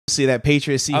See that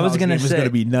Patriots Seahawks game is going to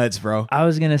be nuts, bro. I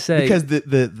was going to say. Because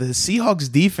the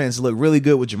Seahawks defense looked really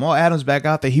good with Jamal Adams back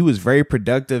out there. He was very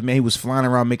productive, man. He was flying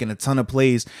around making a ton of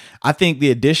plays. I think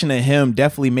the addition of him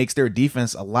definitely makes their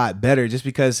defense a lot better just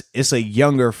because it's a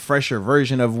younger, fresher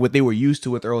version of what they were used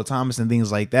to with Earl Thomas and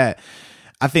things like that.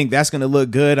 I think that's going to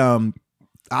look good.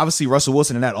 Obviously, Russell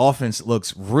Wilson in that offense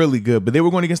looks really good, but they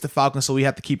were going against the Falcons, so we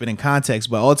have to keep it in context.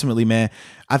 But ultimately, man,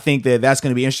 I think that that's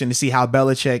going to be interesting to see how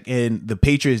Belichick and the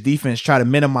Patriots defense try to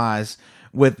minimize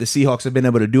what the Seahawks have been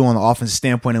able to do on the offensive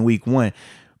standpoint in week 1.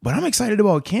 But I'm excited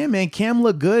about Cam, man. Cam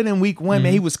looked good in week 1,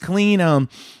 man. He was clean.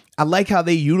 I like how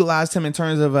they utilized him in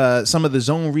terms of some of the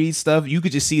zone read stuff. You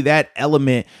could just see that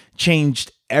element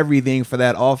changed everything for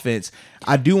that offense.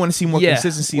 I do want to see more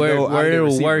consistency, though. Where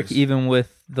it'll work even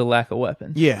with the lack of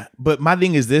weapons. Yeah, but my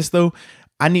thing is this, though.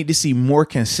 I need to see more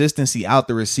consistency out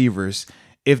the receivers.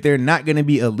 If they're not going to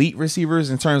be elite receivers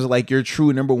in terms of like your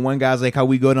true number 1 guys, like how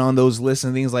we go down those lists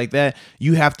and things like that,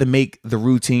 you have to make the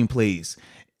routine plays.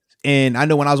 And I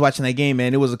know when I was watching that game,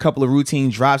 man, it was a couple of routine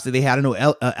drops that they had. I know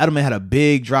Edelman had a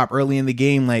big drop early in the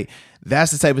game. Like,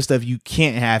 that's the type of stuff you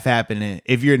can't have happening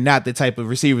if you're not the type of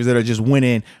receivers that are just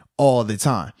winning all the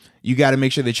time. You got to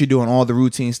make sure that you're doing all the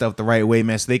routine stuff the right way,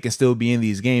 man, so they can still be in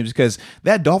these games, because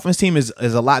that Dolphins team is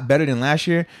a lot better than last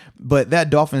year, but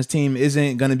that Dolphins team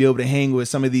isn't going to be able to hang with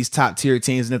some of these top tier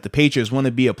teams. And if the Patriots want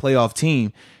to be a playoff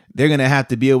team, they're going to have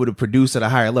to be able to produce at a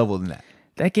higher level than that.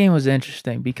 That game was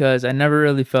interesting because I never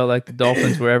really felt like the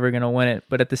Dolphins were ever going to win it.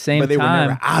 But at the same time, they were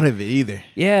never out of it either.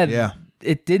 Yeah.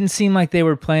 It didn't seem like they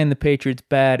were playing the Patriots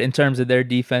bad in terms of their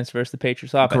defense versus the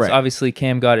Patriots offense. Correct. Obviously,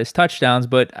 Cam got his touchdowns,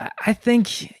 but I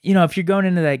think, if you're going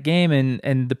into that game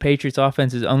and the Patriots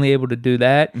offense is only able to do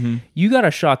that, you got a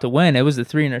shot to win. It was the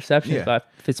 3 interceptions by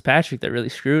Fitzpatrick that really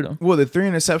screwed them. Well, the 3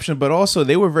 interceptions, but also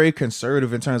they were very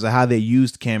conservative in terms of how they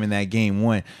used Cam in that game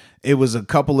 1. It was a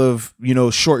couple of,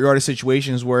 short yardage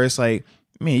situations where it's like,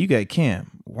 man, you got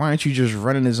Cam. Why aren't you just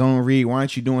running his own read? Why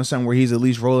aren't you doing something where he's at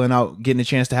least rolling out, getting a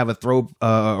chance to have a throw,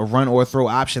 a run or throw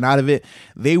option out of it?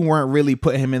 They weren't really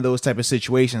putting him in those type of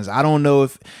situations. I don't know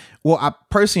if, I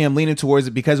personally am leaning towards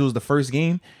it because it was the first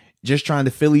game, just trying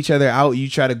to fill each other out. You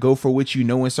try to go for what you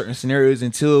know in certain scenarios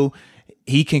until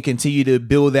he can continue to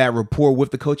build that rapport with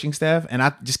the coaching staff. And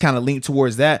I just kind of lean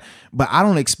towards that. But I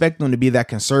don't expect them to be that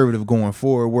conservative going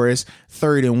forward, where it's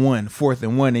 3rd and 1, 4th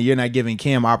and 1, and you're not giving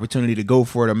Cam opportunity to go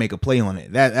for it or make a play on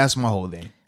it. That's my whole thing.